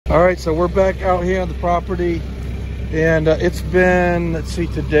All right, so we're back out here on the property, and it's been, let's see,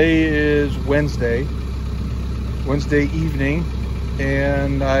 today is Wednesday evening,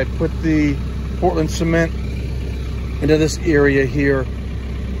 and I put the Portland cement into this area here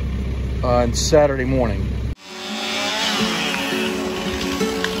on Saturday morning.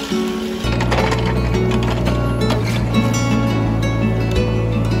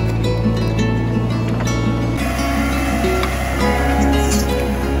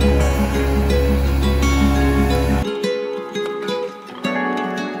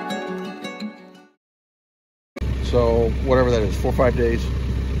 So whatever that is, 4 or 5 days.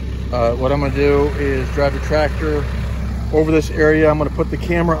 What I'm gonna do is drive the tractor over this area. I'm gonna put the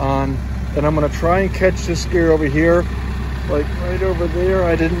camera on, and I'm gonna try and catch this area over here, like right over there.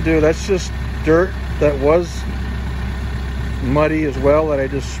 I didn't do, that's just dirt that was muddy as well that I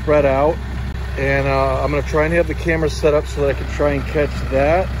just spread out. And I'm gonna try and have the camera set up so that I can try and catch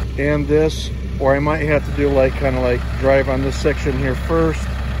that and this, or I might have to do like kind of like drive on this section here first.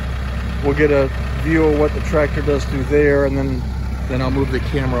 We'll get a view of what the tractor does through there, and then I'll move the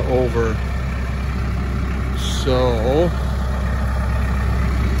camera over. So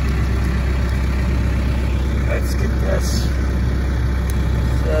let's get this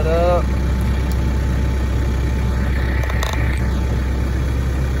set up.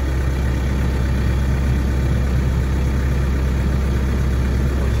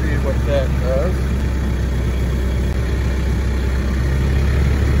 We'll see what that does.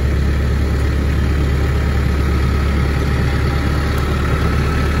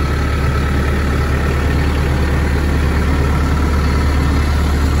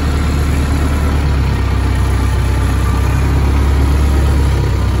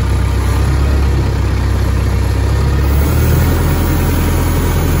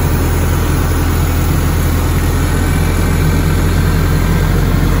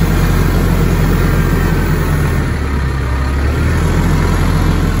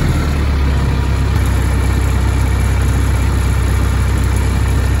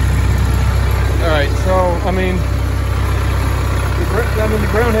 I mean, the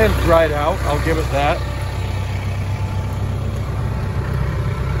ground has dried out, I'll give it that.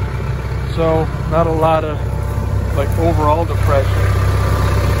 So, not a lot of, like, overall depression.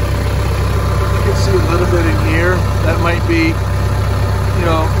 You can see a little bit in here. That might be, you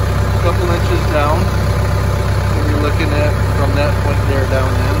know, a couple inches down. When you're looking at from that point there down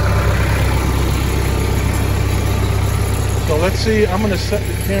in. So let's see, I'm going to set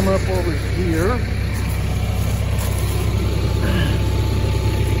the camera up over here.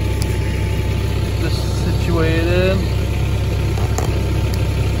 Situated.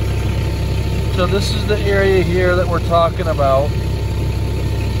 So this is the area here that we're talking about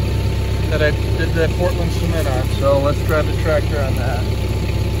that I did the Portland cement on. So let's drive the tractor on that.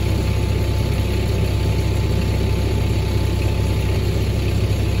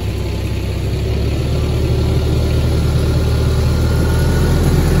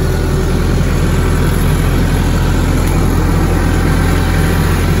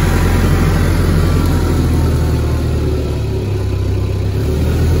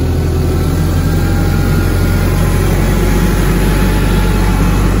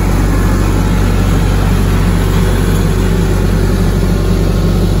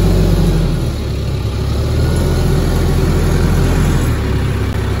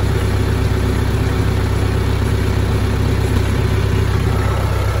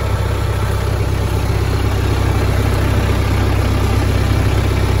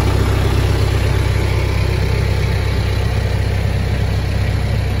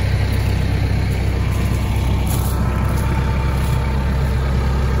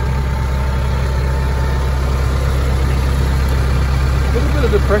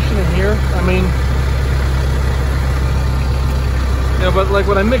 Depression in here. I mean, you know, but like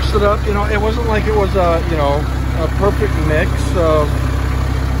when I mixed it up, you know, it wasn't like it was a, you know, a perfect mix of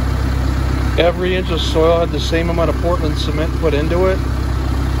every inch of soil had the same amount of Portland cement put into it.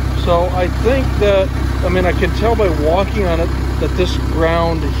 So I think that, I mean, I can tell by walking on it that this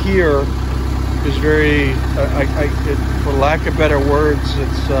ground here is very, for lack of better words,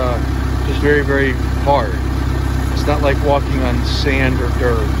 it's just very, very hard. It's not like walking on sand or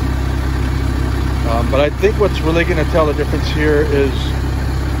dirt. But I think what's really going to tell the difference here is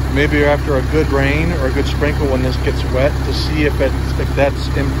maybe after a good rain or a good sprinkle when this gets wet, to see if that's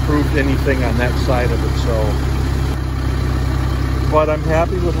improved anything on that side of it. So, but I'm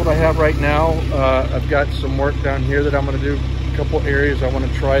happy with what I have right now. I've got some work down here that I'm going to do. A couple areas I want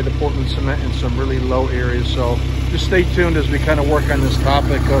to try the Portland cement in some really low areas. So just stay tuned as we kind of work on this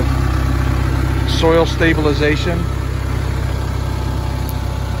topic of soil stabilization.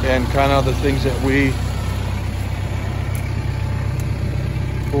 and kind of the things that we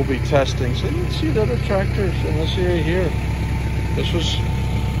will be testing. So you can see the other tractors in this area here. This was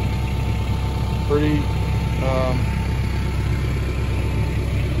pretty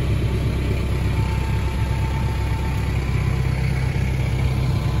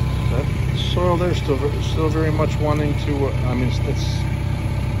that soil there still very much wanting to I mean, it's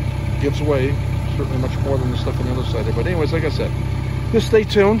gives way certainly much more than the stuff on the other side there. But anyways, like I said, just stay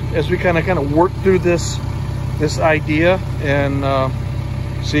tuned as we kind of work through this idea and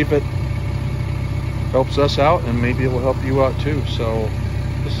see if it helps us out, and maybe it will help you out too. So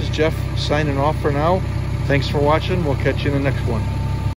this is Jeff signing off for now. Thanks for watching. We'll catch you in the next one.